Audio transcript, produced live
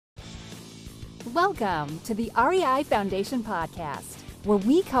Welcome to the REI Foundation Podcast, where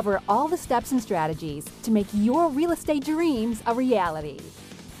we cover all the steps and strategies to make your real estate dreams a reality.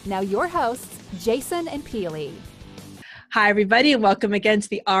 Now your hosts, Jason and Peely. Hi, everybody, and welcome again to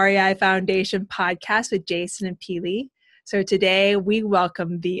the REI Foundation Podcast with Jason and Peely. So today we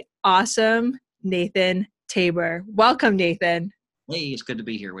welcome the awesome Nathan Tabor. Welcome, Nathan. Hey, it's good to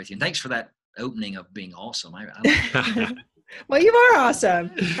be here with you. And thanks for that opening of being awesome. I like Well, you are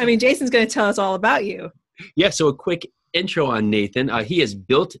awesome. I mean, Jason's going to tell us all about you. Yeah, so a quick intro on Nathan. He has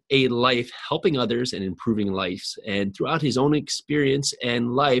built a life helping others and improving lives. And throughout his own experience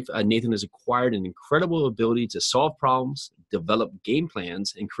and life, Nathan has acquired an incredible ability to solve problems, develop game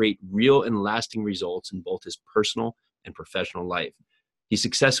plans, and create real and lasting results in both his personal and professional life. He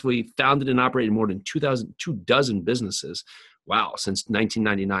successfully founded and operated more than 2 dozen businesses. Wow, since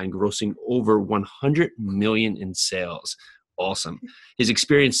 1999, grossing over 100 million in sales. Awesome. His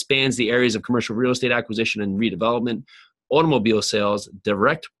experience spans the areas of commercial real estate acquisition and redevelopment, automobile sales,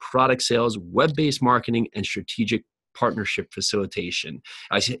 direct product sales, web-based marketing, and strategic partnership facilitation.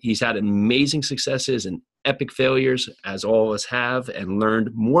 He's had amazing successes and epic failures, as all of us have, and learned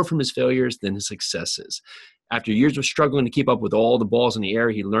more from his failures than his successes. After years of struggling to keep up with all the balls in the air,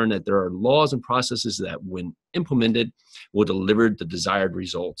 he learned that there are laws and processes that, when implemented, will deliver the desired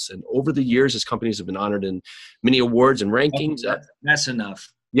results. And over the years, his companies have been honored in many awards and rankings. that's enough.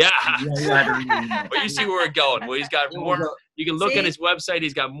 Yeah. Yeah. Well, you see where we're going. Well, he's got more. You can look at his website.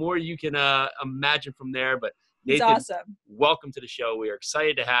 He's got more you can imagine from there. But Nathan, awesome. Welcome to the show. We are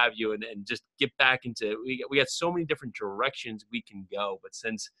excited to have you and just get back into we got so many different directions we can go. But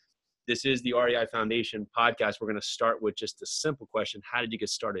since this is the REI Foundation podcast, we're going to start with just a simple question. How did you get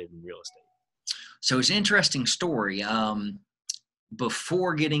started in real estate? So it's an interesting story.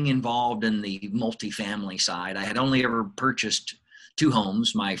 Before getting involved in the multifamily side, I had only ever purchased 2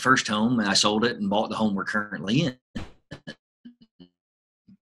 homes. My first home, and I sold it and bought the home we're currently in.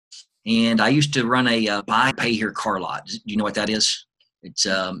 And I used to run a buy, pay here car lot. Do you know what that is? It's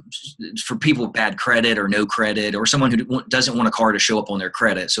for people with bad credit or no credit, or someone who doesn't want a car to show up on their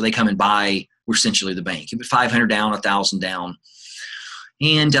credit. So they come and buy. We're essentially the bank. You put $500 down, $1,000 down.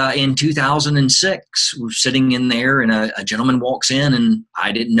 And in 2006, we're sitting in there, and a gentleman walks in, and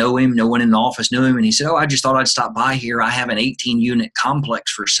I didn't know him. No one in the office knew him. And he said, I just thought I'd stop by here. I have an 18-unit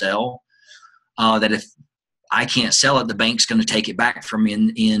complex for sale that if I can't sell it, the bank's going to take it back from me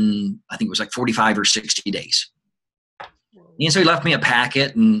in I think it was like 45 or 60 days. And so he left me a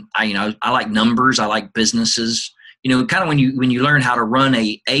packet, and I like numbers. I like businesses. Kind of when you learn how to run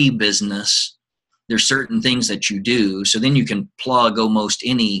a business, there's certain things that you do. So then you can plug almost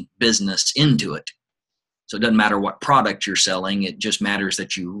any business into it. So it doesn't matter what product you're selling. It just matters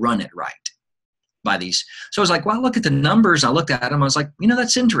that you run it right by these. So I was like, well, look at the numbers. I looked at them. I was like,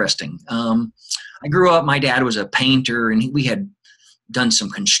 that's interesting. I grew up, my dad was a painter, and we had done some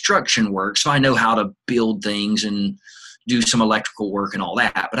construction work. So I know how to build things and do some electrical work and all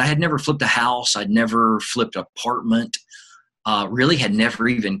that. But I had never flipped a house. I'd never flipped an apartment. Really had never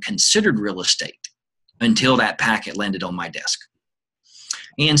even considered real estate until that packet landed on my desk.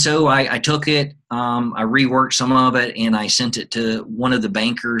 And so I took it, I reworked some of it, and I sent it to one of the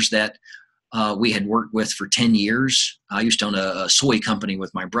bankers that we had worked with for 10 years. I used to own a soy company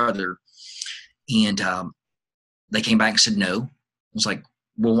with my brother. And they came back and said no. I was like,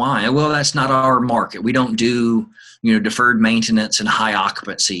 well, why? Well, that's not our market. We don't do, deferred maintenance and high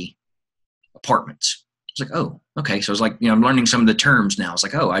occupancy apartments. I was like, oh, okay. So I was like, I'm learning some of the terms now. I was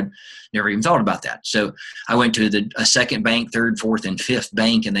like, oh, I'd never even thought about that. So I went to a second bank, third, fourth, and fifth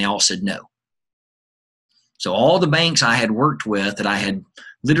bank, and they all said no. So all the banks I had worked with that I had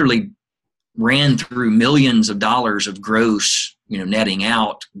literally ran through millions of dollars of gross, netting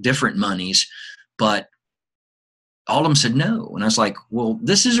out different monies, but all of them said no. And I was like, well,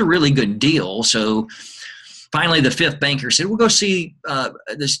 this is a really good deal. So finally, the fifth banker said, we'll go see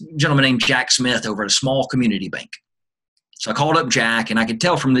this gentleman named Jack Smith over at a small community bank. So I called up Jack, and I could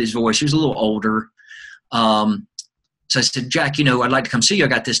tell from his voice, he was a little older. So I said, Jack, I'd like to come see you. I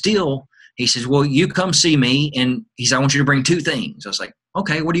got this deal. He says, well, you come see me. And he said, I want you to bring 2 things. I was like,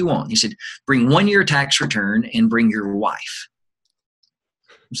 okay, what do you want? He said, bring 1 year tax return and bring your wife.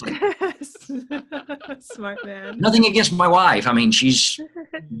 I was like, Smart man. Nothing against my wife. I mean, she's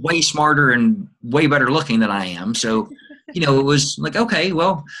way smarter and way better looking than I am. So, it was like, okay,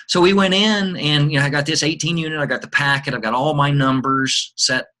 well, so we went in, and, I got this 18 unit. I got the packet. I've got all my numbers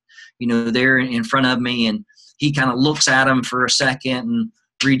set, there in front of me. And he kind of looks at them for a second and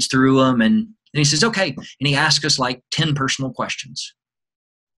reads through them. And he says, okay. And he asks us like 10 personal questions.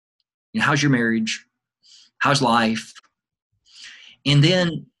 How's your marriage? How's life? And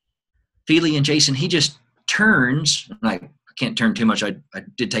then Feely and Jason, he just turns, and I can't turn too much. I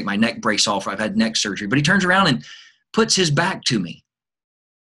did take my neck brace off. I've had neck surgery, but he turns around and puts his back to me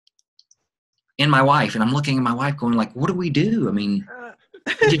and my wife. And I'm looking at my wife going like, what do we do? I mean,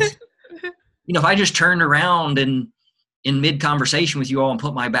 just, if I just turned around and in mid-conversation with you all and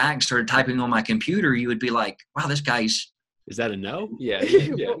put my back and started typing on my computer, you would be like, wow, this guy's... Is that a no? Yeah.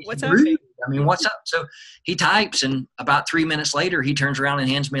 What's happening? I mean, what's up? So he types, and about 3 minutes later, he turns around and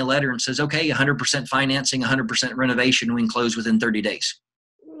hands me a letter and says, okay, 100% financing, 100% renovation. We can close within 30 days.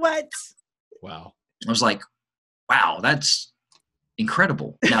 What? Wow. I was like, wow, that's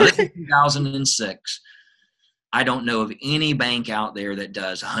incredible. Now, this is 2006. I don't know of any bank out there that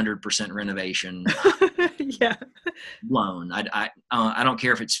does 100% renovation loan. I don't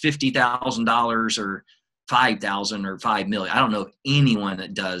care if it's $50,000 or $5,000 or $5 million. I don't know of anyone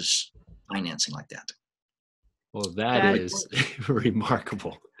that does financing like that. Well, that is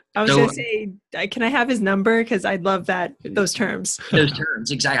remarkable. I was going to say, can I have his number? Because I'd love those terms. Those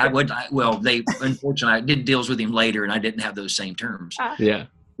terms, exactly. I would. Unfortunately, I did deals with him later, and I didn't have those same terms. Yeah.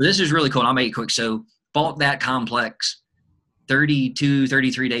 But this is really cool. I'll make it quick. So bought that complex.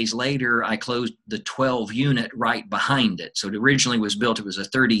 33 days later, I closed the 12 unit right behind it. So it originally was built, it was a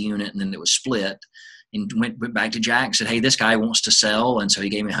 30 unit, and then it was split. And went back to Jack and said, hey, this guy wants to sell. And so he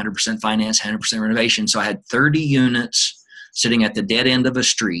gave me 100% finance, 100% renovation. So I had 30 units sitting at the dead end of a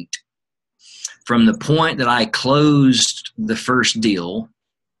street. From the point that I closed the first deal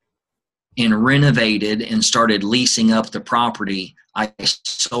and renovated and started leasing up the property, I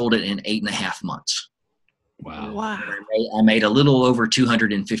sold it in 8.5 months. Wow. I made a little over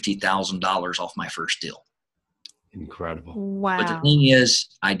 $250,000 off my first deal. Incredible. Wow. But the thing is,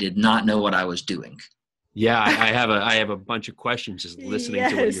 I did not know what I was doing. Yeah, I have a bunch of questions just listening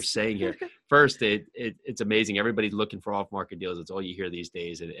to what you're saying here. First, it's amazing. Everybody's looking for off-market deals. It's all you hear these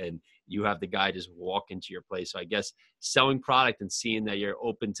days. And you have the guy just walk into your place. So I guess selling product and seeing that you're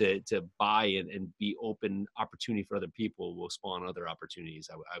open to buy and be open opportunity for other people will spawn other opportunities,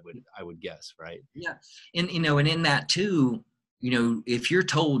 I would guess, right? Yeah. And, and in that too, if you're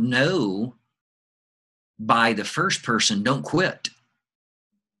told no by the first person, don't quit.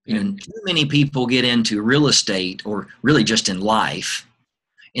 Too many people get into real estate or really just in life,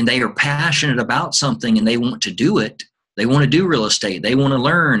 and they are passionate about something and they want to do it. They want to do real estate. They want to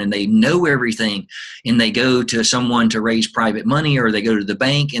learn and they know everything. And they go to someone to raise private money, or they go to the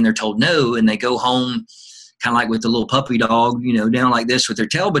bank and they're told no, and they go home kind of like with the little puppy dog, down like this with their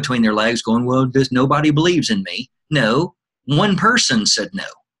tail between their legs going, well, nobody believes in me. No, one person said no.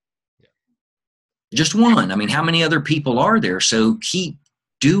 Just one. I mean, how many other people are there? So keep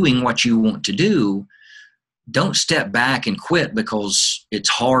doing what you want to do. Don't step back and quit because it's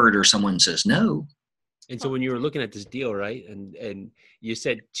hard or someone says no. And so when you were looking at this deal, right, and you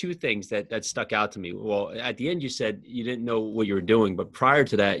said two things that stuck out to me. Well, at the end, you said you didn't know what you were doing. But prior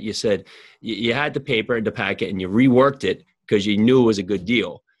to that, you said you had the paper and the packet and you reworked it because you knew it was a good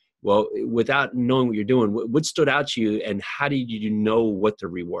deal. Well, without knowing what you're doing, what stood out to you, and how did you know what to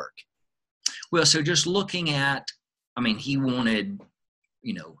rework? Well, so just looking at, he wanted,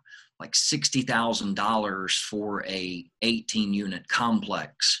 like $60,000 for a 18-unit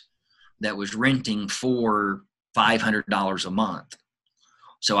complex that was renting for $500 a month.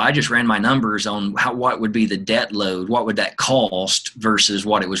 So I just ran my numbers on what would be the debt load, what would that cost versus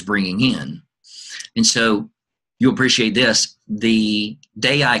what it was bringing in. And so you'll appreciate this. The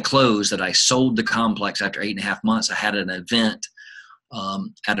day I closed, that I sold the complex after 8.5 months, I had an event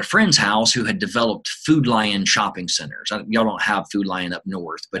at a friend's house who had developed Food Lion shopping centers. Y'all don't have Food Lion up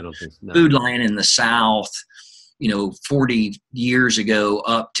north, but Food Lion in the south, 40 years ago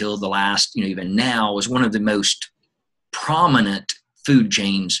up till the last, even now, was one of the most prominent food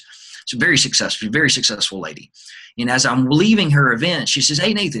chains. She's very successful lady. And as I'm leaving her event, she says,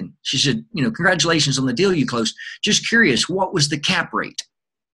 hey, Nathan, she said, congratulations on the deal you closed. Just curious, what was the cap rate?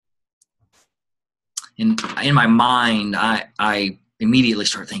 And in my mind, I immediately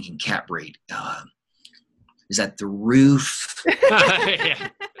start thinking cap rate. Is that the roof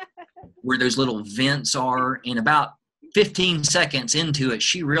where those little vents are? And about 15 seconds into it,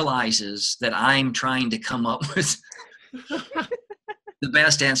 she realizes that I'm trying to come up with the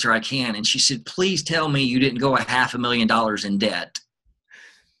best answer I can. And she said, please tell me you didn't go $500,000 in debt.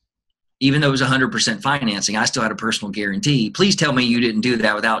 Even though it was 100% financing, I still had a personal guarantee. Please tell me you didn't do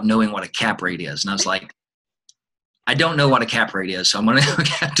that without knowing what a cap rate is. And I was like, I don't know what a cap rate is, so I'm going to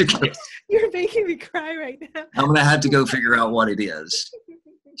have to go. You're making me cry right now. I'm going to have to go figure out what it is.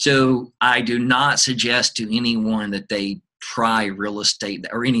 So I do not suggest to anyone that they try real estate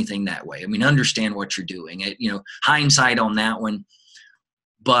or anything that way. Understand what you're doing. Hindsight on that one.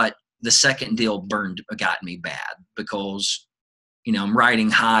 But the second deal got me bad because, I'm riding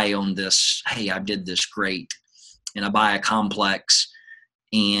high on this. Hey, I did this great. And I buy a complex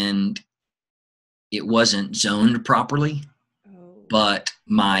and it wasn't zoned properly, but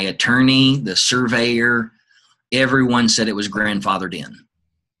my attorney, the surveyor, everyone said it was grandfathered in.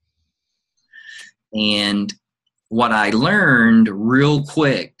 And what I learned real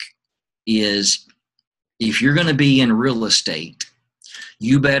quick is if you're going to be in real estate,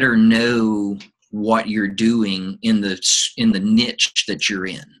 you better know what you're doing in the niche that you're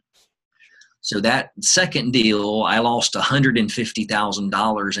in. So that second deal, I lost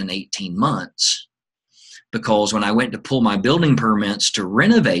 $150,000 in 18 months because when I went to pull my building permits to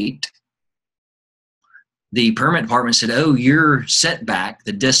renovate, the permit department said, oh, your setback,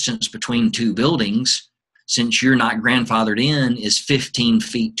 the distance between two buildings, since you're not grandfathered in, is 15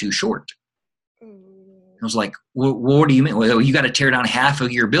 feet too short. I was like, well, what do you mean? Well, you got to tear down half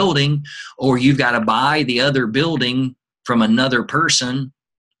of your building, or you've got to buy the other building from another person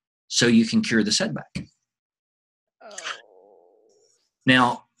so you can cure the setback.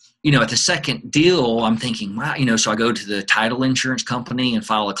 Now, at the second deal, I'm thinking, wow, so I go to the title insurance company and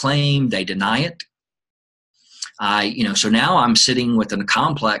file a claim. They deny it. So now I'm sitting with a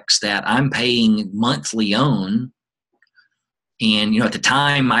complex that I'm paying monthly on. And, at the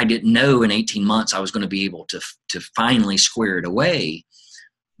time I didn't know in 18 months I was going to be able to finally square it away.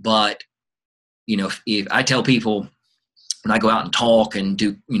 But, if I tell people when I go out and talk and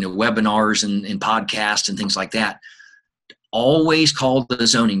do, webinars and podcasts and things like that, always call the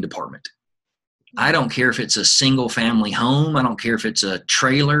zoning department. I don't care if it's a single family home. I don't care if it's a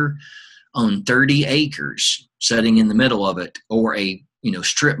trailer on 30 acres sitting in the middle of it, or a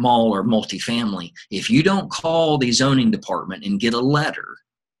strip mall or multifamily. If you don't call the zoning department and get a letter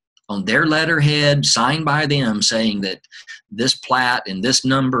on their letterhead signed by them saying that this plat and this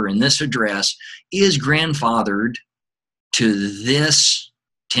number and this address is grandfathered to this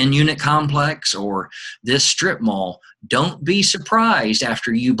 10-unit complex or this strip mall, don't be surprised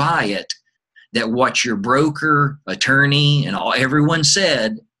after you buy it that what your broker, attorney, and everyone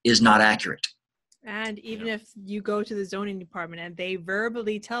said is not accurate. And even if you go to the zoning department and they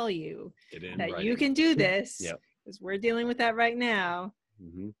verbally tell you that writing. You can do this, Yep. because we're dealing with that right now,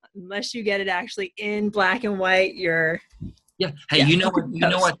 unless you get it actually in black and white, you're... Yeah. Hey, you know what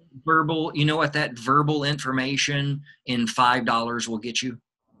that verbal information in $5 will get you?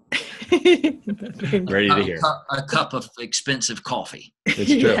 Ready to hear. A cup of expensive coffee. It's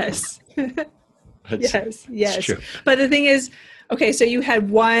true. Yes. Yes. It's true. But the thing is, okay, so you had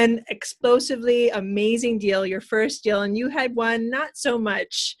one explosively amazing deal, your first deal, and you had one not so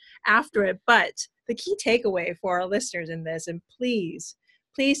much after it. But the key takeaway for our listeners in this, and please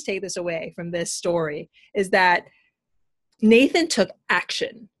take this away from this story, is that Nathan took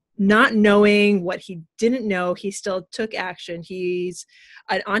action. Not knowing what he didn't know, he still took action. He's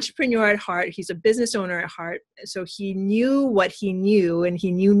an entrepreneur at heart. He's a business owner at heart. So he knew what he knew, and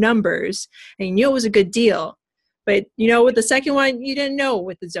he knew numbers, and he knew it was a good deal. But, with the second one, you didn't know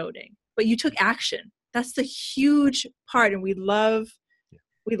with the zoning, but you took action. That's the huge part. And we love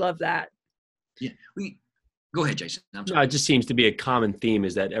that. Yeah. Go ahead, Jason. I'm sorry. No, it just seems to be a common theme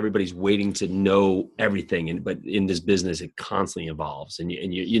is that everybody's waiting to know everything. But in this business, it constantly evolves, and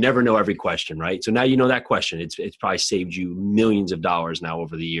you never know every question, right? So now you know that question. It's probably saved you millions of dollars now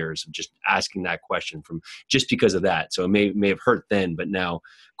over the years of just asking that question just because of that. So it may have hurt then, but now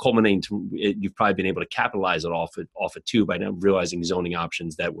culminating to you've probably been able to capitalize it off it too by now realizing zoning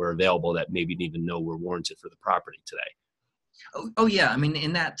options that were available that maybe you didn't even know were warranted for the property today. Oh yeah. I mean,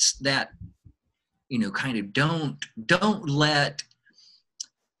 and that's that. Kind of don't let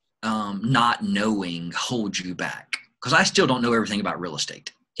not knowing hold you back, because I still don't know everything about real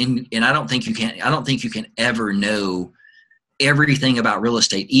estate, and I don't think you can ever know everything about real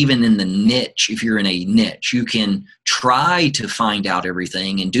estate, even in the niche. If you're in a niche, you can try to find out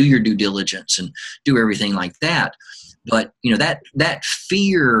everything and do your due diligence and do everything like that. But that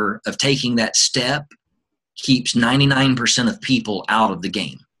fear of taking that step keeps 99% of people out of the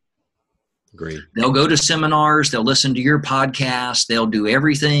game. Agreed. They'll go to seminars, they'll listen to your podcast, they'll do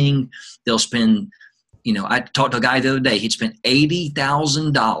everything. They'll spend, I talked to a guy the other day, he'd spent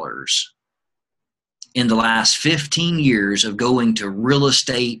 $80,000 in the last 15 years of going to real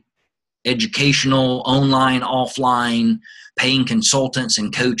estate, educational, online, offline, paying consultants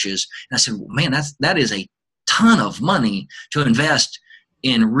and coaches. And I said, well, man, that is a ton of money to invest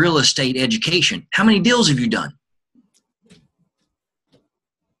in real estate education. How many deals have you done?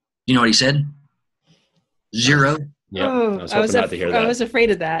 You know what he said? 0. Yeah, Oh, I was hoping not to hear that. I was afraid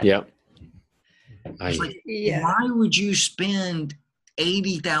of that. Yeah. Why would you spend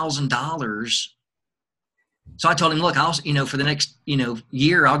 $80,000. So I told him, look, I'll, for the next,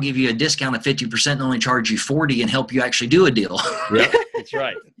 year, I'll give you a discount of 50% and only charge you 40 and help you actually do a deal. Yeah, that's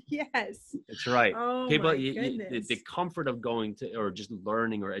right. Yes. That's right. Oh, People, my goodness. the comfort of going to, or just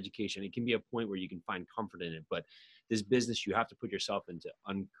learning or education, it can be a point where you can find comfort in it. But this business, you have to put yourself into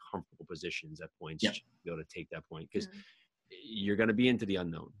uncomfortable positions at points to be able to take that point, because you're going to be into the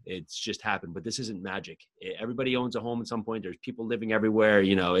unknown. It's just happened, but this isn't magic. Everybody owns a home at some point. There's people living everywhere.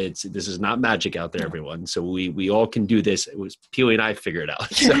 This is not magic out there, everyone. So we all can do this. It was Peely and I figure it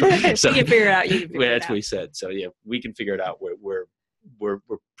out. So you can figure it out. You can figure that's what we said. So yeah, we can figure it out. We're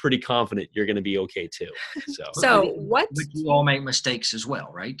pretty confident you're going to be okay too. So what? But you all make mistakes as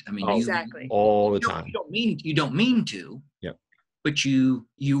well, right? I mean, exactly. All the time. You don't mean to. Yep. But you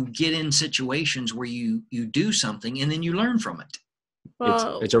get in situations where you do something and then you learn from it.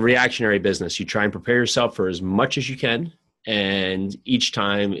 Well, it's a reactionary business. You try and prepare yourself for as much as you can, and each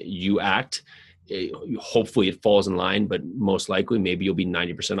time you act, hopefully it falls in line, but most likely maybe you'll be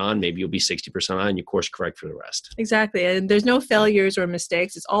 90% on, maybe you'll be 60% on, you course correct for the rest. Exactly. And there's no failures or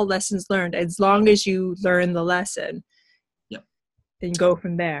mistakes. It's all lessons learned. As long as you learn the lesson, then go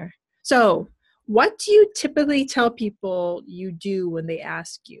from there. So what do you typically tell people you do when they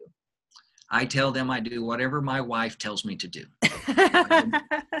ask you? I tell them I do whatever my wife tells me to do.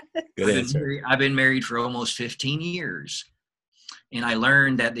 Good answer. I've been married for almost 15 years. And I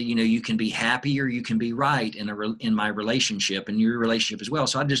learned that, you can be happy or you can be right in my relationship and your relationship as well.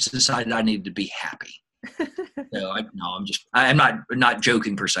 So I just decided I needed to be happy. I'm not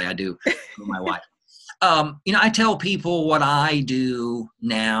joking per se. I do with my wife. I tell people what I do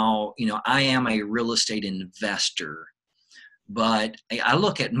now. I am a real estate investor, but I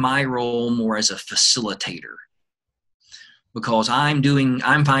look at my role more as a facilitator, because I'm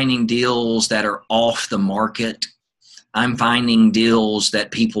finding deals that are off the market. I'm finding deals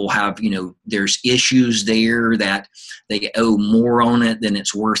that people have, there's issues there that they owe more on it than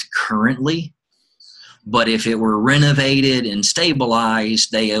it's worth currently. But if it were renovated and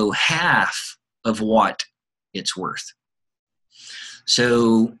stabilized, they owe half of what it's worth.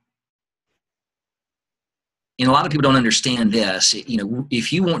 So, and a lot of people don't understand this.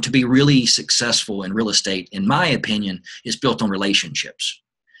 If you want to be really successful in real estate, in my opinion, it's built on relationships.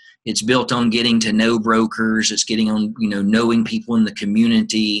 It's built on getting to know brokers. It's getting on, knowing people in the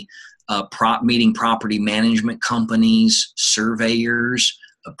community, meeting property management companies, surveyors,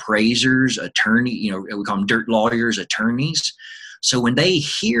 appraisers, attorney, we call them dirt lawyers, attorneys. So when they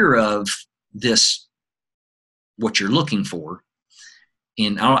hear of this, what you're looking for,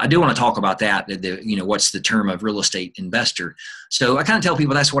 and I do want to talk about that, what's the term of real estate investor. So I kind of tell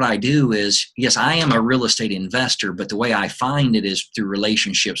people that's what I do is, yes, I am a real estate investor, but the way I find it is through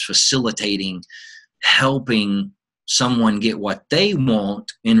relationships, facilitating, helping someone get what they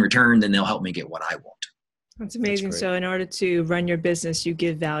want in return, then they'll help me get what I want. That's amazing. So in order to run your business, you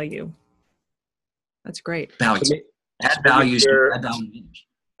give value. That's great. Value. Add values. Add value.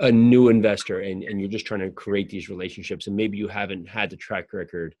 A new investor and you're just trying to create these relationships, and maybe you haven't had the track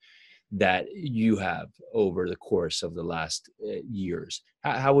record that you have over the course of the last years.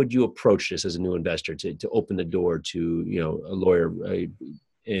 How would you approach this as a new investor to open the door to, a lawyer,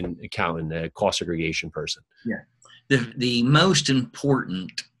 an accountant, a cost segregation person? Yeah. The most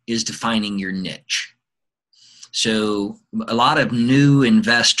important is defining your niche. So a lot of new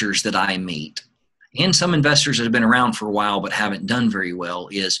investors that I meet, and some investors that have been around for a while but haven't done very well,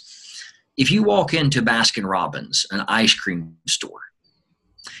 is if you walk into Baskin-Robbins, an ice cream store,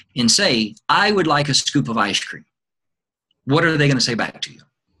 and say, I would like a scoop of ice cream, what are they going to say back to you?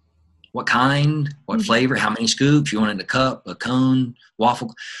 What kind? What flavor? How many scoops? You want it in a cup, a cone,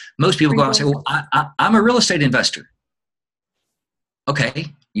 waffle? Most people go out and say, well, I'm a real estate investor. Okay.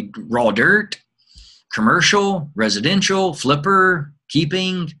 You raw dirt, commercial, residential, flipper,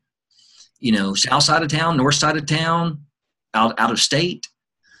 keeping, south side of town, north side of town, out of state.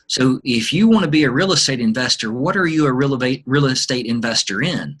 So if you want to be a real estate investor, what are you a real estate investor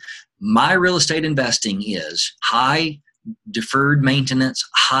in? My real estate investing is high deferred maintenance,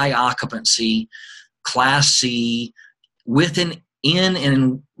 high occupancy, Class C, within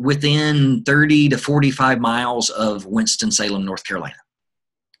 30 to 45 miles of Winston-Salem, North Carolina.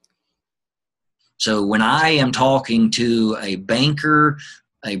 So when I am talking to a banker,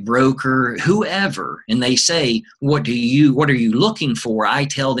 a broker, whoever, and they say, what are you looking for? I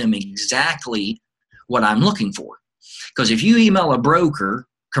tell them exactly what I'm looking for. Because if you email a broker,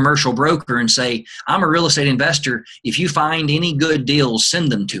 commercial broker, and say, I'm a real estate investor, if you find any good deals,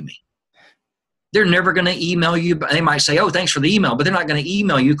 send them to me. They're never going to email you. They might say, oh, thanks for the email, but they're not going to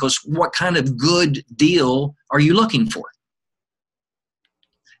email you because what kind of good deal are you looking for?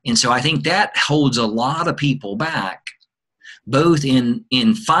 And so I think that holds a lot of people back, both in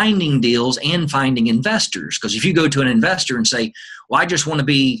finding deals and finding investors. Because if you go to an investor and say, well, I just want to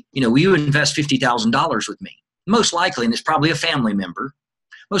be, will you invest $50,000 with me? Most likely, and it's probably a family member,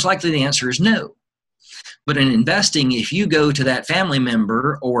 most likely the answer is no. But in investing, if you go to that family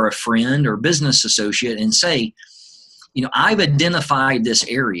member or a friend or business associate and say, I've identified this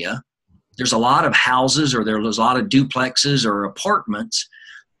area, there's a lot of houses or there's a lot of duplexes or apartments,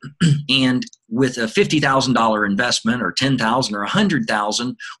 and with a $50,000 investment or $10,000 or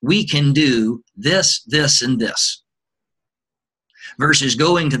 $100,000, we can do this, this, and this. Versus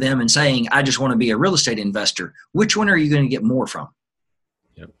going to them and saying, I just want to be a real estate investor. Which one are you going to get more from?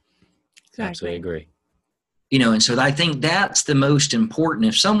 Yep. Exactly. Absolutely agree. And so I think that's the most important.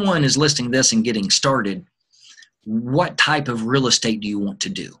 If someone is listening to this and getting started, what type of real estate do you want to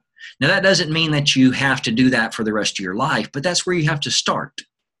do? Now, that doesn't mean that you have to do that for the rest of your life, but that's where you have to start.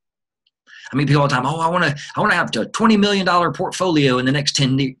 I mean, people all the time, I want to have a $20 million portfolio in the next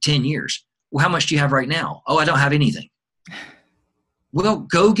 10 years. Well, how much do you have right now? Oh, I don't have anything. Well,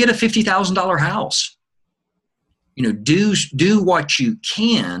 go get a $50,000 house. Do what you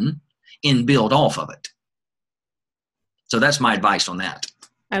can and build off of it. So that's my advice on that.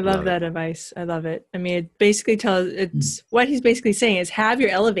 I love that advice. I love it. I mean, it basically what he's basically saying is have your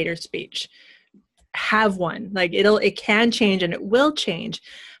elevator speech. Have one. Like it can change and it will change,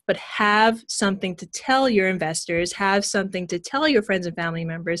 but have something to tell your investors, have something to tell your friends and family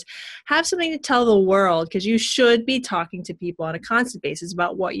members, have something to tell the world, because you should be talking to people on a constant basis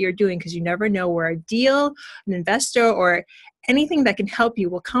about what you're doing, because you never know where a deal, an investor, or anything that can help you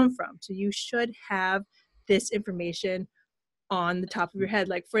will come from. So you should have this information on the top of your head.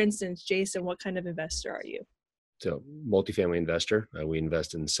 Like, for instance, Jason, what kind of investor are you? So, multifamily investor. We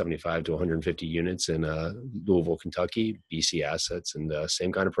invest in 75 to 150 units in Louisville, Kentucky, BC assets, and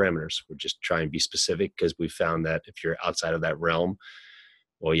same kind of parameters. We're just trying to be specific because we found that if you're outside of that realm,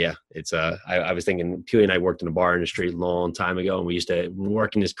 well, yeah, it's I was thinking, Peely and I worked in the bar industry a long time ago, and we used to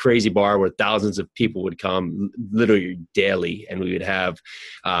work in this crazy bar where thousands of people would come literally daily, and we would have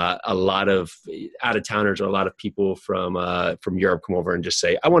a lot of out-of-towners or a lot of people from Europe come over and just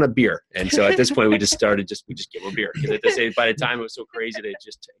say, I want a beer. And so at this point, we just give them a beer. Because by the time it was so crazy to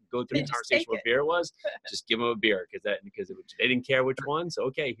just go through the conversation what beer was, just give them a beer because they didn't care which one. So,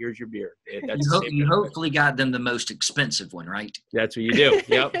 okay, here's your beer. You hopefully got them the most expensive one, right? That's what you do.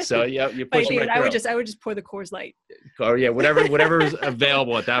 Yep. So you push them. I would just pour the Coors Light. Oh yeah, whatever's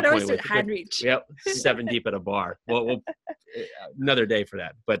available at that point. Hand reach. Yep, 7 deep at a bar. Well, another day for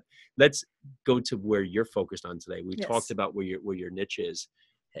that. But let's go to where you're focused on today. We talked about where your niche is.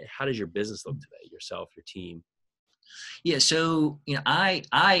 How does your business look today? Yourself, your team. Yeah. So I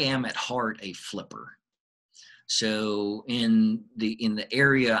am at heart a flipper. So in the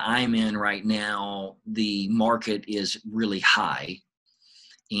area I'm in right now, the market is really high.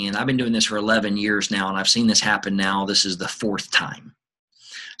 And I've been doing this for 11 years now, and I've seen this happen now. This is the 4th time.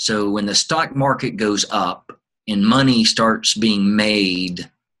 So when the stock market goes up and money starts being made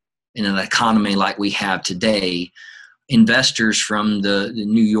in an economy like we have today, investors from the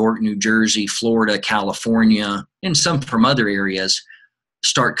New York, New Jersey, Florida, California, and some from other areas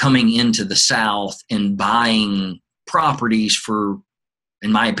start coming into the South and buying properties for,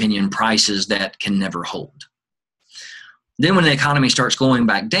 in my opinion, prices that can never hold. Then when the economy starts going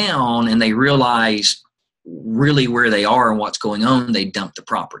back down and they realize really where they are and what's going on, they dump the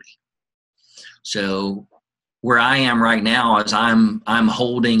property. So where I am right now is I'm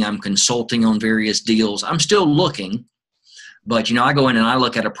consulting on various deals. I'm still looking, but I go in and I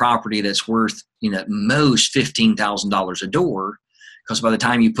look at a property that's worth, at most $15,000 a door, because by the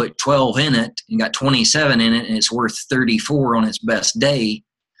time you put 12 in it and got 27 in it and it's worth 34 on its best day,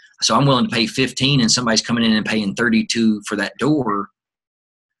 so I'm willing to pay 15 and somebody's coming in and paying 32 for that door,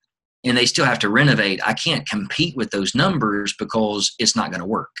 and they still have to renovate. I can't compete with those numbers because it's not going to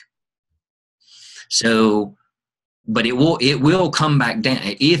work. So, but it will come back down.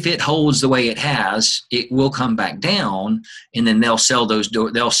 If it holds the way it has, it will come back down, and then they'll sell those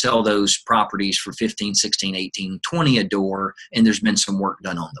properties for 15, 16, 18, 20 a door, and there's been some work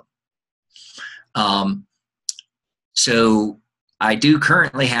done on them. So I do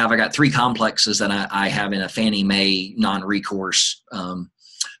currently I got 3 complexes that I have in a Fannie Mae non-recourse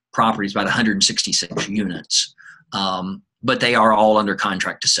properties, about 166 units. But they are all under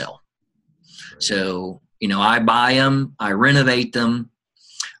contract to sell. So, I buy them, I renovate them.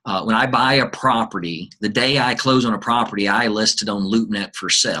 When I buy a property, the day I close on a property, I list it on LoopNet for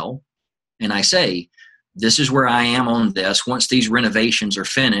sale. And I say, this is where I am on this. Once these renovations are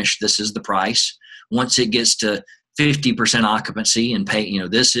finished, this is the price. Once it gets to 50% occupancy and pay,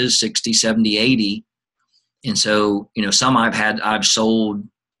 this is 60, 70, 80. And so, some I've sold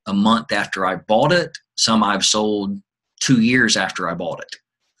a month after I bought it. Some I've sold 2 years after I bought it.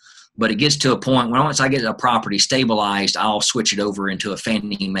 But it gets to a point when once I get a property stabilized, I'll switch it over into a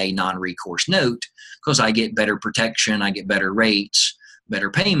Fannie Mae non-recourse note because I get better protection, I get better rates,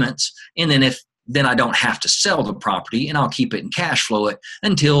 better payments. And then I don't have to sell the property, and I'll keep it and cash flow it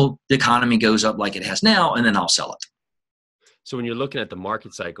until the economy goes up like it has now, and then I'll sell it. So when you're looking at the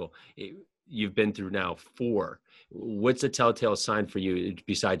market cycle, you've been through now 4. What's a telltale sign for you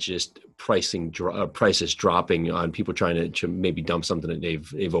besides just prices dropping on people trying to maybe dump something that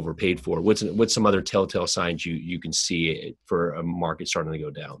they've overpaid for? What's some other telltale signs you can see for a market starting to go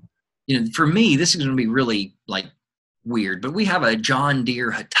down? For me, this is going to be really weird, but we have a John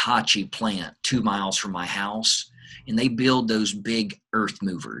Deere Hitachi plant 2 miles from my house, and they build those big earth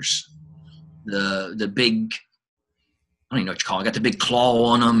movers. The big, I don't even know what you call it. Got the big claw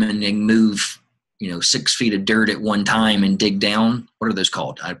on them, and they move 6 feet of dirt at one time and dig down. What are those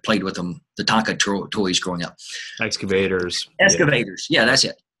called? I played with them, the Tonka toys growing up. Excavators. Yeah, that's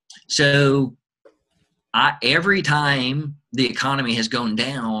it. So every time the economy has gone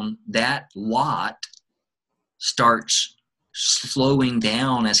down, that lot starts slowing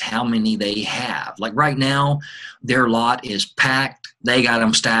down as how many they have. Like right now, their lot is packed. They got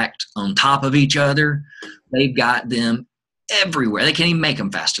them stacked on top of each other. They've got them everywhere. They can't even make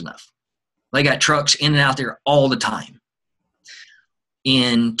them fast enough. They got trucks in and out there all the time.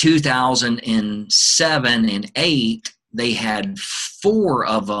 In 2007 and 8, they had 4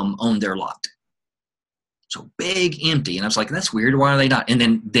 of them on their lot. So big, empty. And I was like, that's weird. Why are they not?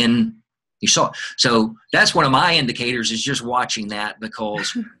 And then you saw it. So that's one of my indicators, is just watching that,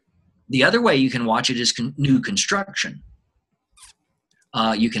 because the other way you can watch it is new construction.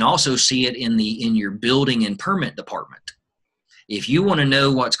 You can also see it in your building and permit department. If you want to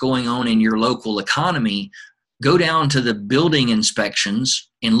know what's going on in your local economy, go down to the building inspections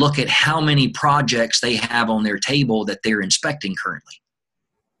and look at how many projects they have on their table that they're inspecting currently.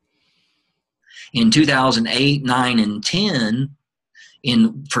 In 2008, 9, and 10,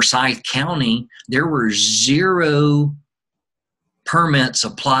 in Forsyth County, there were 0 permits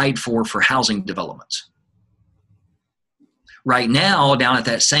applied for housing developments. Right now, down at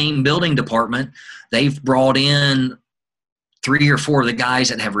that same building department, they've brought in 3 or 4 of the guys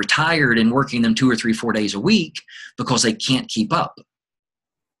that have retired and working them 2 or 3, 4 days a week because they can't keep up.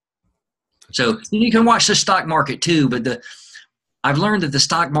 So you can watch the stock market too, but I've learned that the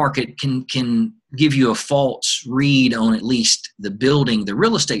stock market can give you a false read on at least the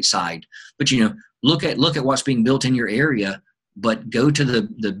real estate side. But look at what's being built in your area, but go to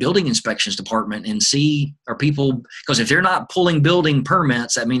the building inspections department and see, are people, because if they're not pulling building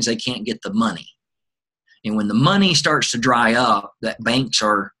permits, that means they can't get the money. And when the money starts to dry up, that banks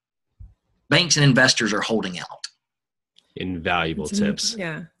and investors are holding out. Invaluable tips.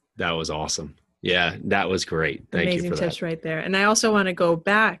 Yeah. That was awesome. Yeah, that was great. Thank you for that. Amazing tips right there. And I also want to go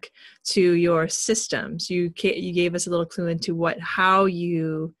back to your systems. You gave us a little clue into how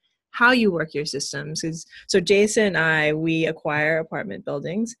you work your systems. So Jason and we acquire apartment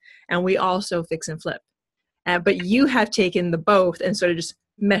buildings, and we also fix and flip. But you have taken the both and sort of just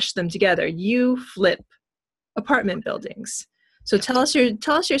meshed them together. You flip apartment buildings. So tell us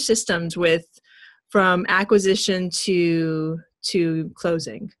your systems from acquisition to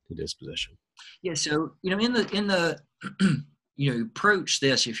closing. To disposition. Yeah. So, in the approach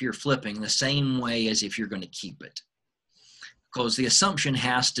this, if you're flipping, the same way as if you're going to keep it, because the assumption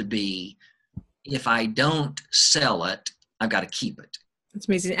has to be, if I don't sell it, I've got to keep it. That's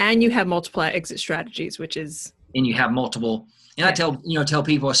amazing. And you have multiple exit strategies, and you have multiple, and I tell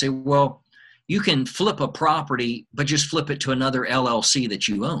people, I say, well, you can flip a property, but just flip it to another LLC that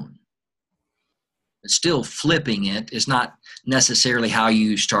you own. It's still flipping it. It's not necessarily how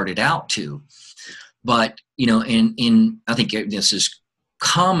you started out to. But, in I think this is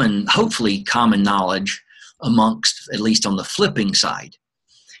hopefully common knowledge amongst, at least on the flipping side.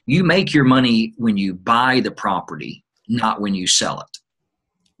 You make your money when you buy the property, not when you sell it.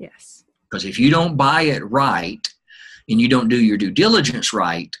 Yes. Because if you don't buy it right and you don't do your due diligence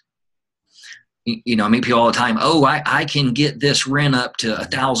right, I meet people all the time, I can get this rent up to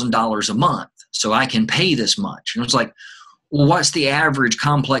 $1,000 a month, so I can pay this much. And it's like, well, what's the average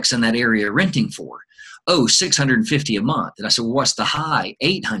complex in that area renting for? $650 a month. And I said, well, what's the high?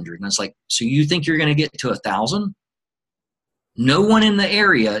 800. And I was like, so you think you're going to get to 1,000? No one in the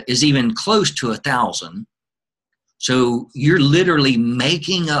area is even close to 1,000. So you're literally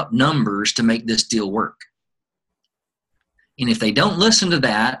making up numbers to make this deal work. And if they don't listen to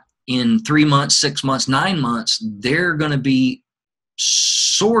that, in 3 months, 6 months, 9 months, they're going to be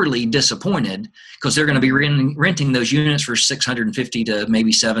sorely disappointed because they're going to be renting those units for 650 to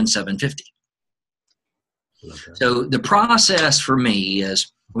maybe 750. So the process for me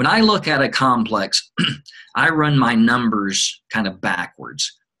is when I look at a complex, I run my numbers kind of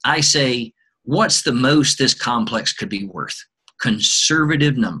backwards. I say, what's the most this complex could be worth?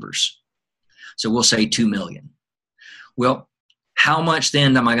 Conservative numbers. So we'll say 2 million. Well, how much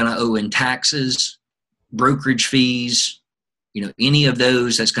then am I going to owe in taxes, brokerage fees, any of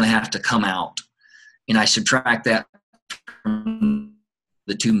those that's going to have to come out? And I subtract that from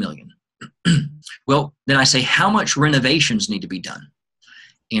the 2 million. Well, then I say, how much renovations need to be done?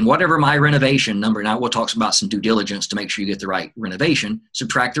 And whatever my renovation number, now we'll talk about some due diligence to make sure you get the right renovation,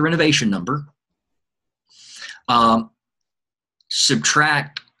 subtract the renovation number,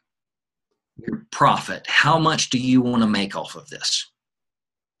 subtract your profit. How much do you want to make off of this?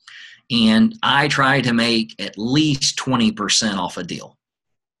 And I try to make at least 20% off a deal.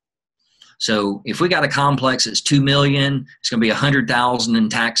 So if we got a complex that's 2 million, it's going to be 100,000 in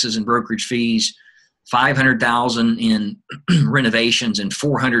taxes and brokerage fees, 500,000 in renovations, and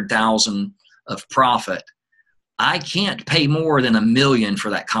 400,000 of profit. I can't pay more than $1 million for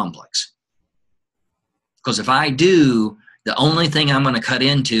that complex. Because if I do, the only thing I'm going to cut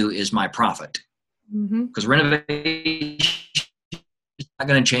into is my profit. Because renovation is not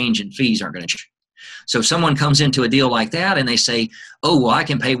going to change and fees aren't going to change. So if someone comes into a deal like that and they say, oh, well, I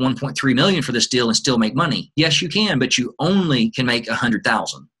can pay 1.3 million for this deal and still make money. Yes, you can, but you only can make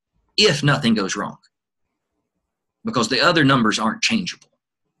 100,000 if nothing goes wrong, because the other numbers aren't changeable.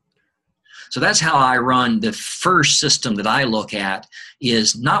 So that's how I run. The first system that I look at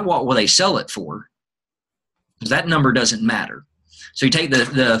is not what will they sell it for, because that number doesn't matter. So you take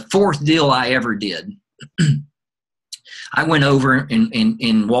the fourth deal I ever did. I went over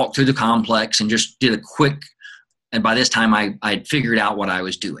and walked through the complex and just did a quick, and by this time I'd figured out what I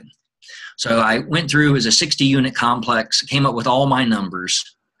was doing. So I went through as a 60-unit complex, came up with all my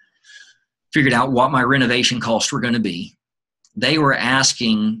numbers, figured out what my renovation costs were going to be. They were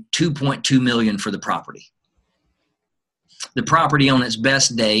asking $2.2 million for the property. The property on its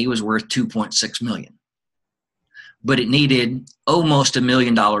best day was worth $2.6 million, but it needed almost $1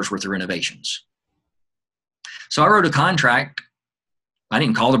 million worth of renovations. So I wrote a contract. I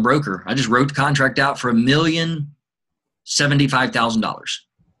didn't call the broker. I just wrote the contract out for $1,075,000.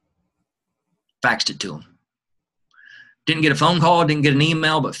 Faxed it to him. Didn't get a phone call, didn't get an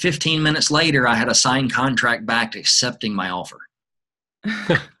email, but 15 minutes later, I had a signed contract back accepting my offer.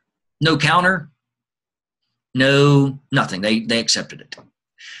 No counter, no nothing. They accepted it.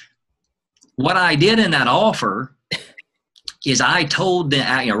 What I did in that offer is I told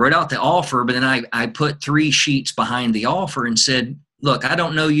them, wrote out the offer, but then I put 3 sheets behind the offer and said, look, I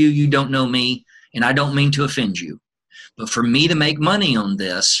don't know you, you don't know me, and I don't mean to offend you. But for me to make money on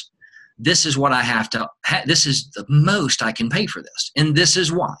this, this is what I have to, this is the most I can pay for this. And this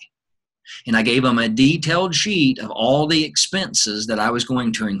is why. And I gave them a detailed sheet of all the expenses that I was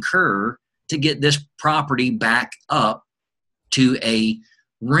going to incur to get this property back up to a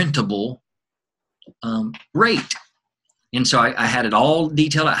rentable rate. And so I had it all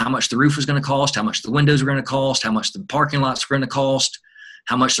detailed out, how much the roof was going to cost, how much the windows were going to cost, how much the parking lots were going to cost,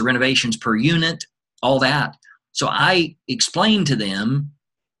 how much the renovations per unit, all that. So I explained to them,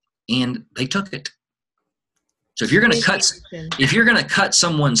 and they took it. So if you're going to cut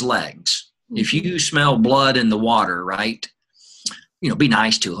someone's legs, if you smell blood in the water, right? Be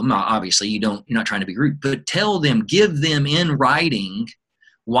nice to them. Obviously, you're not trying to be rude, but tell them, give them in writing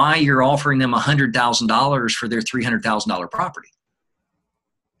why you're offering them $100,000 for their $300,000 property.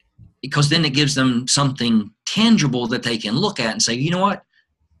 Because then it gives them something tangible that they can look at and say, you know what,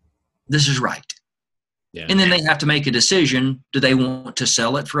 this is right. Yeah. And then they have to make a decision. Do they want to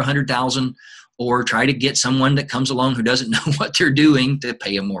sell it for $100,000 or try to get someone that comes along who doesn't know what they're doing to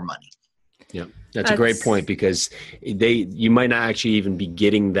pay them more money? Yeah, that's a great point, because you might not actually even be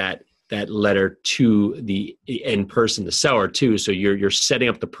getting that letter to the end person, the seller too. So you're setting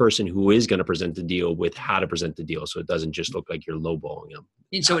up the person who is going to present the deal with how to present the deal, so it doesn't just look like you're lowballing them.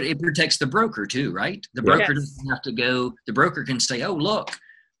 And so it protects the broker too, right? The broker doesn't have to go. The broker can say, "Oh, look,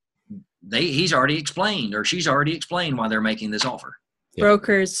 he's already explained or she's already explained why they're making this offer." Yeah.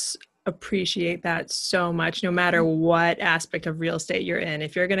 Brokers appreciate that so much, no matter what aspect of real estate you're in.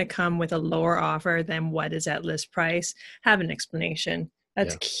 If you're going to come with a lower offer than what is at list price, have an explanation.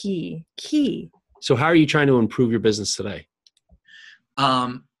 That's key. So how are you trying to improve your business today?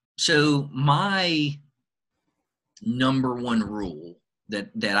 So my number one rule that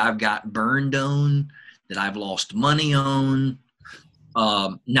I've got burned on, that I've lost money on,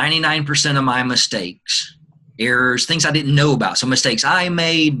 99% of my mistakes, errors, things I didn't know about. So mistakes I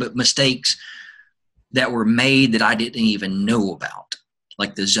made, but mistakes that were made that I didn't even know about,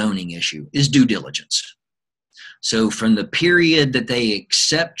 like the zoning issue, is due diligence. So from the period that they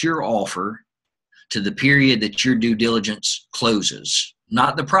accept your offer to the period that your due diligence closes,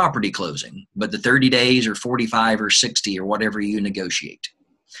 not the property closing, but the 30 days or 45 or 60 or whatever you negotiate.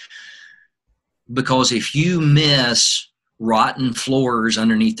 Because if you miss rotten floors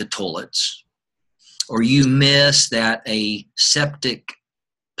underneath the toilets, or you miss that a septic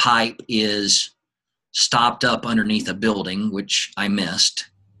pipe is stopped up underneath a building, which I missed,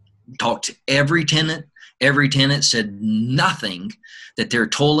 talked to every tenant said nothing that their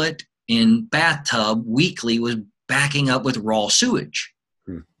toilet and bathtub weekly was backing up with raw sewage.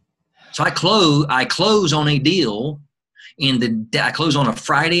 So I close on a deal, and I close on a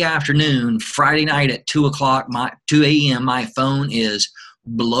Friday afternoon, Friday night at 2 a.m. My phone is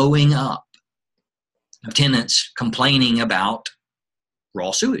blowing up of tenants complaining about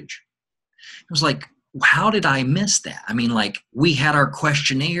raw sewage. It was like, how did I miss that? I mean, like, we had our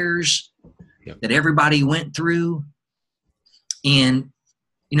questionnaires that everybody went through, and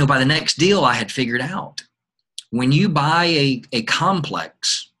by the next deal I had figured out, when you buy a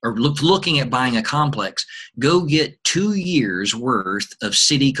complex, or looking at buying a complex, go get 2 years worth of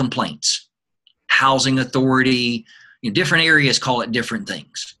city complaints. Housing authority, different areas call it different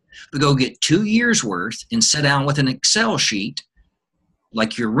things. But go get 2 years worth and sit down with an Excel sheet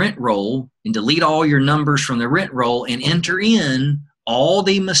like your rent roll and delete all your numbers from the rent roll and enter in all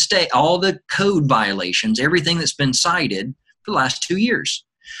the code violations, everything that's been cited for the last 2 years.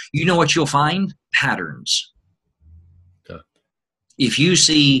 You know what you'll find? Patterns. If you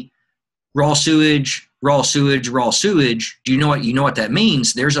see raw sewage, do you know what that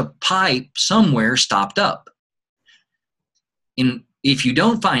means? There's a pipe somewhere stopped up. And if you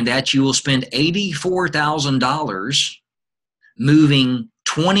don't find that, you will spend $84,000 moving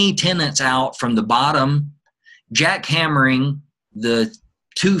 20 tenants out from the bottom, jackhammering the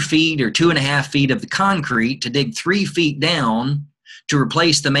 2 feet or 2.5 feet of the concrete to dig 3 feet down to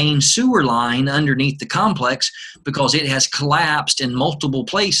replace the main sewer line underneath the complex because it has collapsed in multiple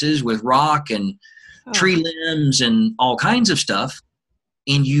places with rock and tree limbs and all kinds of stuff,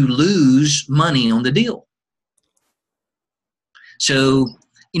 and you lose money on the deal. So,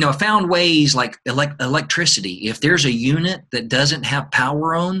 I found ways like electricity. If there's a unit that doesn't have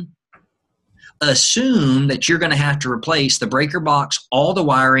power on, assume that you're going to have to replace the breaker box, all the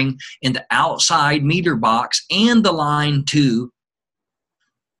wiring, and the outside meter box and the line to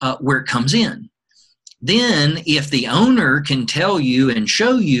where it comes in. Then if the owner can tell you and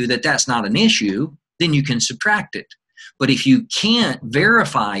show you that that's not an issue, then you can subtract it. But if you can't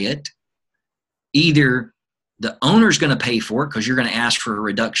verify it, either the owner's going to pay for it because you're going to ask for a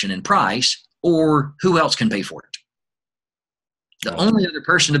reduction in price, or who else can pay for it? The only other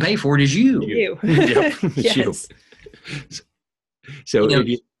person to pay for it is you. You. Yep. It's Yes. you. So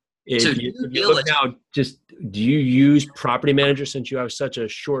if you look now, do you use property managers since you have such a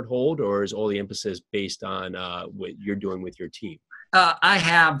short hold, or is all the emphasis based on what you're doing with your team? I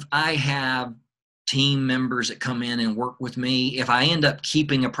have team members that come in and work with me. If I end up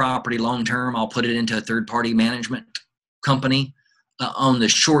keeping a property long term, I'll put it into a third party management company. On the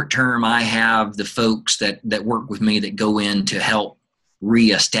short term, I have the folks that work with me that go in to help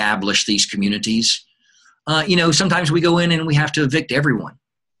reestablish these communities. Sometimes we go in and we have to evict everyone.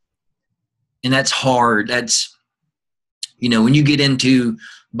 And that's hard. That's, when you get into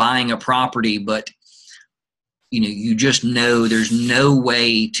buying a property, but, you just know there's no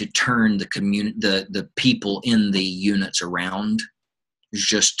way to turn the people in the units around. There's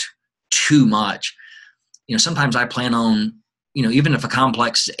just too much. Sometimes I plan on, even if a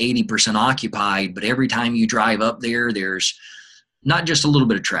complex is 80% occupied, but every time you drive up there, there's not just a little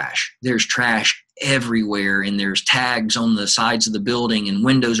bit of trash. There's trash everywhere, and there's tags on the sides of the building, and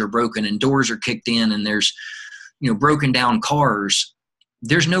windows are broken and doors are kicked in, and there's, broken down cars.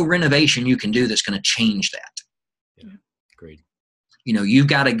 There's no renovation you can do that's going to change that. Yeah, great. You've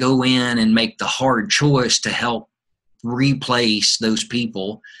got to go in and make the hard choice to help replace those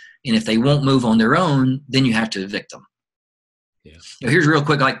people. And if they won't move on their own, then you have to evict them. Yeah. Here's real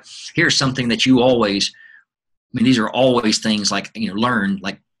quick, here's something that you always, these are always things learn.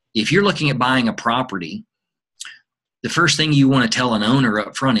 Like, if you're looking at buying a property, the first thing you want to tell an owner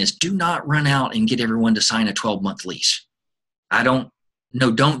up front is do not run out and get everyone to sign a 12-month lease. Don't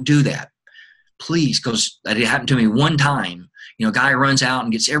do that. Please, because that happened to me one time. A guy runs out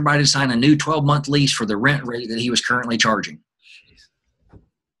and gets everybody to sign a new 12-month lease for the rent rate that he was currently charging.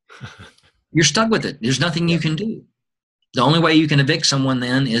 You're stuck with it. There's nothing you can do. The only way you can evict someone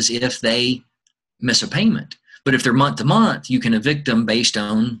then is if they miss a payment. But if they're month to month, you can evict them based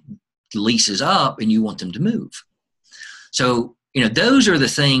on the lease is up and you want them to move. So, those are the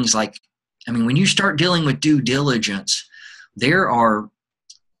things when you start dealing with due diligence, there are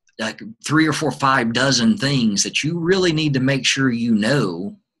like 3 or 4, 5 dozen things that you really need to make sure you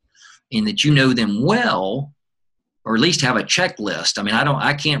know, and that you know them well, or at least have a checklist.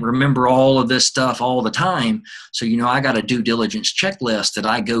 I can't remember all of this stuff all the time. So, I got a due diligence checklist that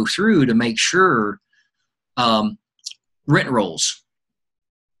I go through to make sure. Rent rolls.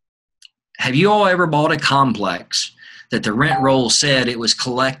 Have you all ever bought a complex that the rent roll said it was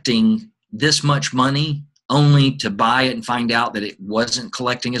collecting this much money, only to buy it and find out that it wasn't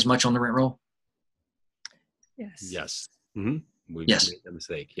collecting as much on the rent roll? Yes. Mm-hmm. We Yes. made that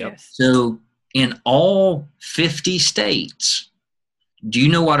mistake. Yep. Yes. So in all 50 states, do you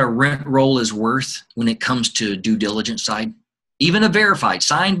know what a rent roll is worth when it comes to due diligence side? Even a verified,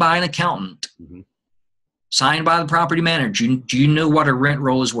 signed by an accountant, signed by the property manager. Do you know what a rent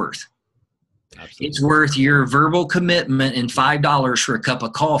roll is worth? Absolutely. It's worth your verbal commitment and $5 for a cup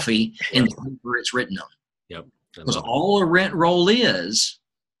of coffee and the paper it's written on. Yep. Because all a rent roll is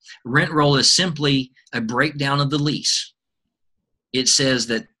simply a breakdown of the lease. It says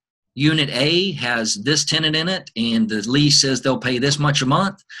that Unit A has this tenant in it, and the lease says they'll pay this much a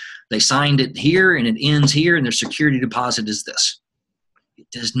month. They signed it here, and it ends here, and their security deposit is this. It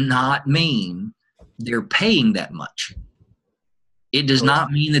does not mean they're paying that much. It does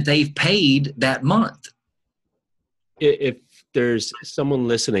not mean that they've paid that month. If there's someone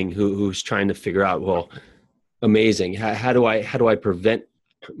listening who's trying to figure out, well, amazing, how do I prevent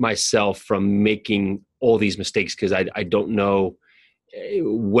myself from making all these mistakes because I don't know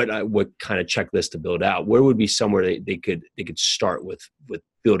what kind of checklist to build out? Where would be somewhere they could start with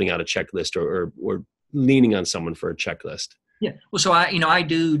building out a checklist or leaning on someone for a checklist? Yeah. Well, so I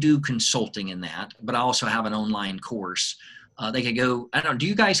do consulting in that, but I also have an online course. They could go. I don't know. Do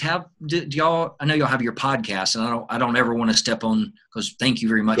you guys have? Do y'all? I know y'all have your podcast, and I don't ever want to step on, because thank you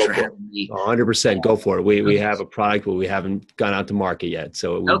very much for having me. 100%, go for it. We have a product, but we haven't gone out to market yet.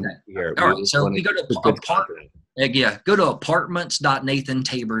 So okay. All right. So we go to go to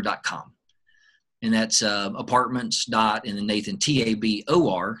apartments.nathantabor.com, and that's apartments. And then Nathan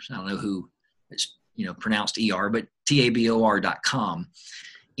TABOR. I don't know who it's pronounced ER, but TABOR.com.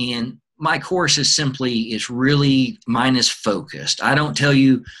 And my course is really mine is focused. I don't tell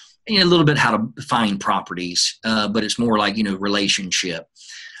you, a little bit how to find properties, but it's more like, relationship.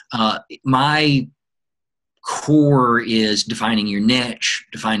 My core is defining your niche,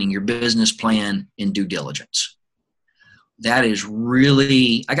 defining your business plan, and due diligence. That is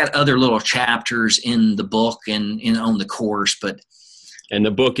really, I got other little chapters in the book and on the course, and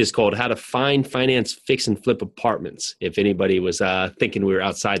the book is called How to Find, Finance, Fix, and Flip Apartments. If anybody was thinking we were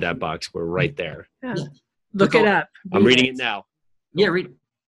outside that box, we're right there. Yeah. Look it up. I'm reading it now. Yeah, read it.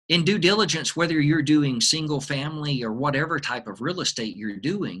 In due diligence, whether you're doing single family or whatever type of real estate you're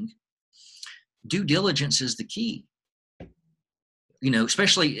doing, due diligence is the key.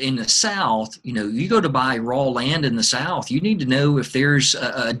 Especially in the South, you go to buy raw land in the South, you need to know if there's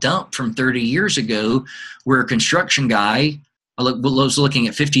a dump from 30 years ago where a construction guy was looking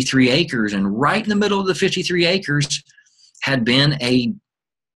at 53 acres, and right in the middle of the 53 acres had been a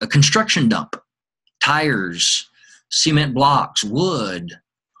construction dump, tires, cement blocks, wood,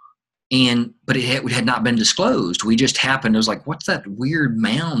 but it had not been disclosed. We just happened, it was like, what's that weird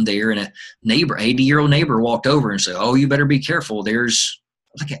mound there? And a neighbor, 80-year-old neighbor, walked over and said, oh, you better be careful.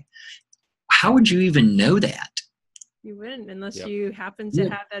 How would you even know that? You wouldn't unless you happen to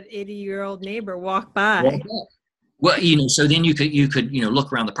have that 80-year-old neighbor walk by. Well, so then you could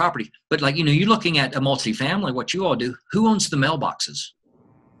look around the property, but you're looking at a multifamily, what you all do, who owns the mailboxes?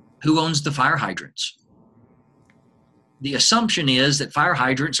 Who owns the fire hydrants? The assumption is that fire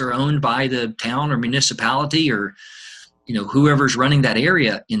hydrants are owned by the town or municipality or, whoever's running that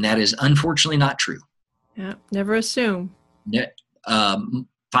area. And that is unfortunately not true. Yeah. Never assume.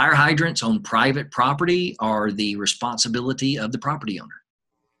 Fire hydrants on private property are the responsibility of the property owner.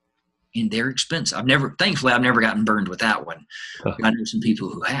 And they're expensive. Thankfully, I've never gotten burned with that one. I know some people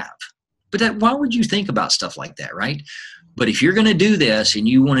who have. But why would you think about stuff like that, right? But if you're going to do this and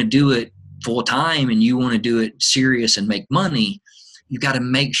you want to do it full time and you want to do it serious and make money, you got to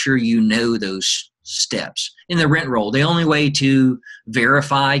make sure you know those steps. In the rent roll, the only way to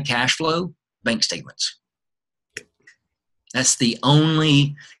verify cash flow, bank statements. That's the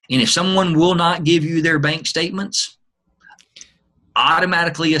only, and if someone will not give you their bank statements,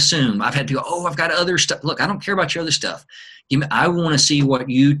 automatically assume, I've had to go, I've got other stuff. Look, I don't care about your other stuff. I want to see what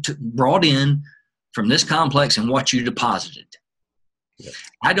you brought in from this complex and what you deposited. Yep.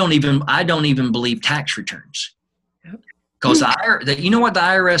 I don't even believe tax returns. Because you know what the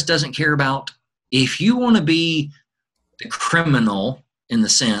IRS doesn't care about? If you want to be the criminal in the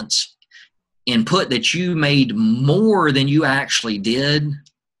sense and put that you made more than you actually did,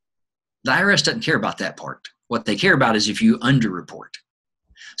 the IRS doesn't care about that part. What they care about is if you underreport.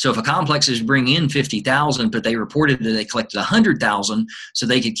 So if a complex is bringing in $50,000, but they reported that they collected $100,000 so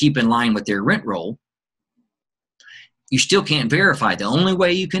they could keep in line with their rent roll, you still can't verify. The only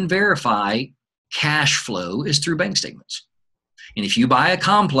way you can verify cash flow is through bank statements. And if you buy a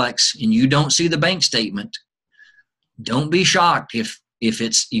complex and you don't see the bank statement, don't be shocked if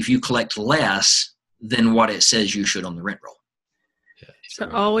you collect less than what it says you should on the rent roll. So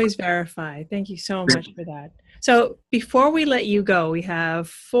always verify. Thank you so much for that. So before we let you go, we have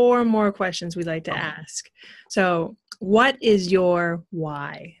 4 more questions we'd like to ask. So what is your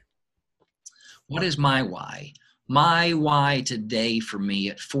why? What is my why? My why today for me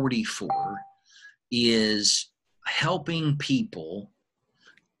at 44 is helping people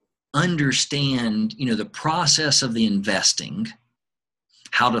understand, the process of the investing,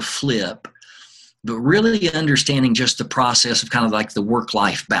 how to flip, but really understanding just the process of kind of like the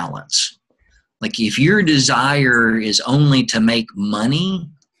work-life balance. Like if your desire is only to make money,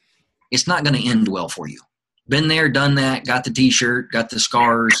 it's not going to end well for you. Been there, done that, got the t-shirt, got the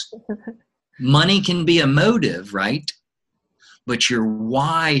scars. Money can be a motive, right? But your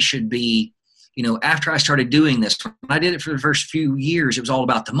why should be, after I started doing this, when I did it for the first few years, it was all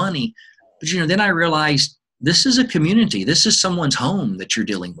about the money. But, then I realized this is a community. This is someone's home that you're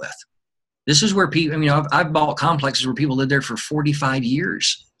dealing with. This is where people, I've bought complexes where people lived there for 45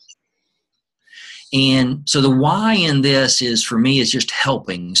 years. And so the why in this is, for me, is just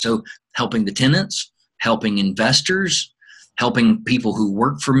helping. So helping the tenants, helping investors, helping people who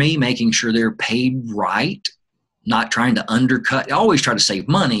work for me, making sure they're paid right, not trying to undercut. I always try to save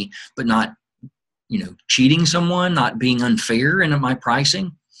money, but not, cheating someone, not being unfair in my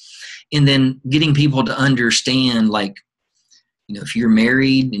pricing. And then getting people to understand, like, if you're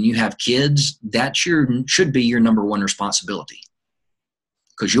married and you have kids, that should be your number one responsibility.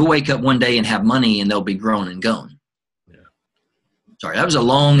 Because you'll wake up one day and have money and they'll be grown and gone. Yeah. Sorry, that was a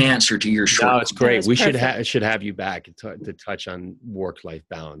long answer to your short. No, it's great. We perfect. should have you back to touch on work-life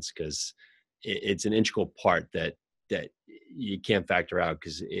balance, because it's an integral part that you can't factor out,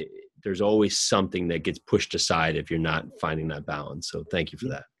 because there's always something that gets pushed aside if you're not finding that balance. So thank you for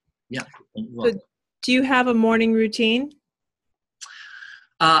that. Yeah. So do you have a morning routine?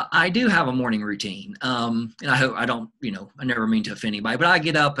 I do have a morning routine. And I hope I don't, I never mean to offend anybody, but I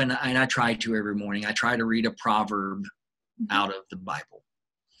get up and I try to every morning. I try to read a proverb out of the Bible.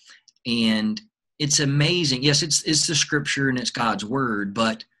 And it's amazing. Yes, it's the scripture and it's God's word.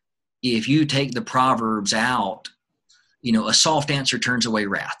 But if you take the proverbs out, a soft answer turns away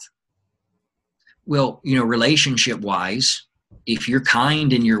wrath. Well, relationship wise, if you're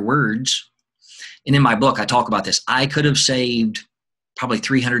kind in your words, and in my book, I talk about this, I could have saved probably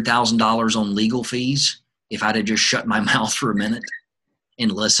 $300,000 on legal fees if I'd have just shut my mouth for a minute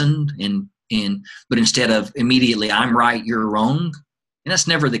and listened. But instead of immediately, I'm right, you're wrong. And that's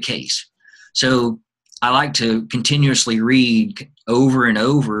never the case. So I like to continuously read over and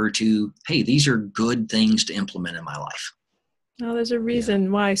over to, hey, these are good things to implement in my life. Well, there's a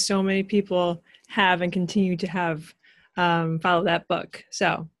reason why so many people have and continue to have follow that book.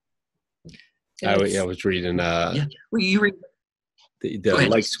 So I was reading Well, you read the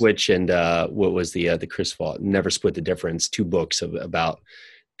Light Switch and what was the Chris Fault, Never Split the Difference, 2 books about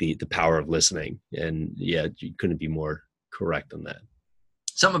the power of listening. And you couldn't be more correct on that.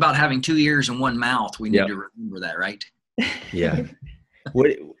 Something about having 2 ears and 1 mouth. We need to remember that, right? Yeah.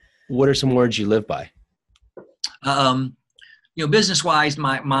 What are some words you live by? Business wise,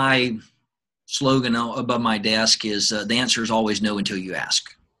 my slogan above my desk is the answer is always no until you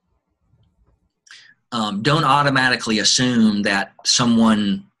ask. Don't automatically assume that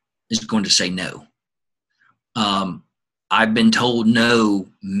someone is going to say no. I've been told no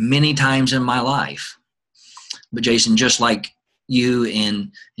many times in my life. But Jason, just like you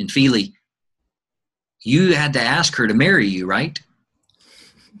and Feely, you had to ask her to marry you, right?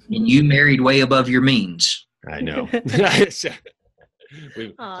 And you married way above your means. I know. So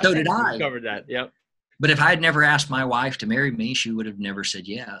did I. We covered that. Yep. But if I had never asked my wife to marry me, she would have never said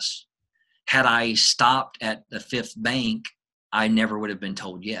yes. Had I stopped at the 5th bank, I never would have been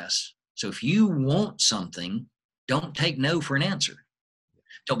told yes. So if you want something, don't take no for an answer.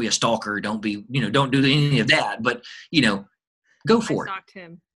 Don't be a stalker. Don't be, don't do any of that. But, go for it. I stalked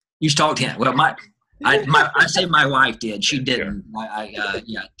him. You stalked him. Well, I say my wife did. She didn't. Sure.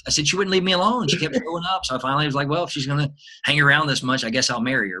 I said she wouldn't leave me alone. She kept showing up. So I finally was like, well, if she's going to hang around this much, I guess I'll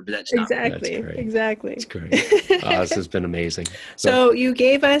marry her. But that's not exactly. That's great. This has been amazing. So you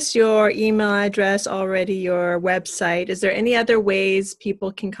gave us your email address already, your website. Is there any other ways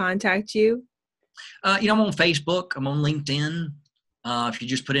people can contact you? I'm on Facebook. I'm on LinkedIn. If you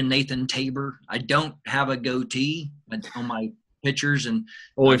just put in Nathan Tabor, I don't have a goatee on my pictures, and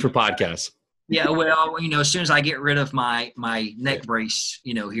only for podcasts. Yeah, well, as soon as I get rid of my neck brace,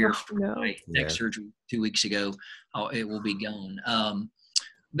 here for my neck surgery 2 weeks ago, it will be gone.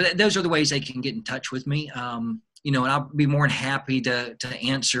 But those are the ways they can get in touch with me. And I'll be more than happy to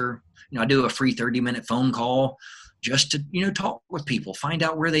answer. I do a free 30-minute phone call just to talk with people, find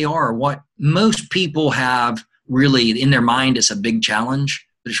out where they are. What most people have really in their mind is a big challenge,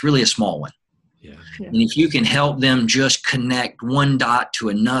 but it's really a small one. Yeah. And if you can help them just connect one dot to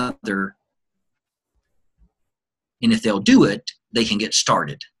another, and if they'll do it, they can get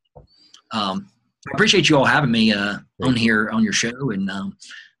started. I appreciate you all having me on here on your show, and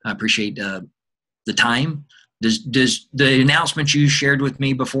I appreciate the time. Does the announcement you shared with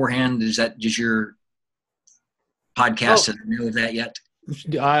me beforehand, does your podcast know of that yet?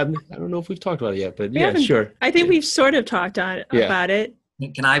 I don't know if we've talked about it yet, but yeah, sure. I think we've sort of talked about it.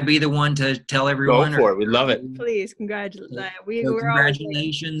 Can I be the one to tell everyone? Go for it. We love it. Please, congratulations.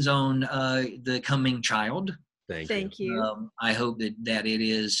 Congratulations on the coming child. Thank you. I hope that it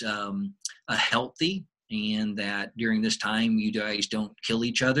is a healthy, and that during this time you guys don't kill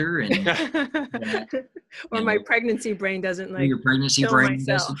each other, and my pregnancy brain doesn't your pregnancy brain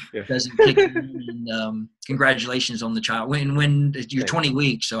doesn't kick in. And congratulations on the child. When you're 20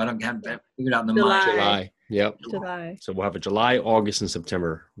 weeks, so I don't have that figured out in the mind. July. Yep. July. So we'll have a July, August, and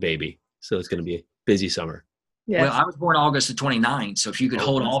September baby. So it's going to be a busy summer. Yes. Well, I was born August the 29th, so if you could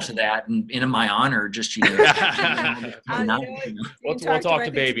hold off to that and in my honor, just we'll talk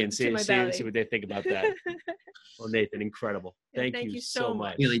to baby and see what they think about that. Well, Nathan, incredible. Thank you so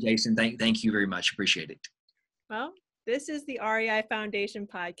much. Really, Jason, thank you very much. Appreciate it. Well, this is the REI Foundation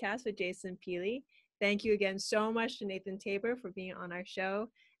podcast with Jason Peely. Thank you again so much to Nathan Tabor for being on our show.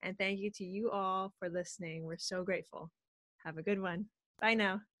 And thank you to you all for listening. We're so grateful. Have a good one. Bye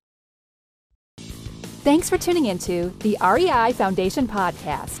now. Thanks for tuning into the REI Foundation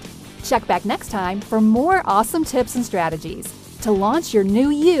podcast. Check back next time for more awesome tips and strategies to launch your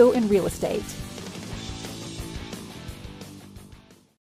new you in real estate.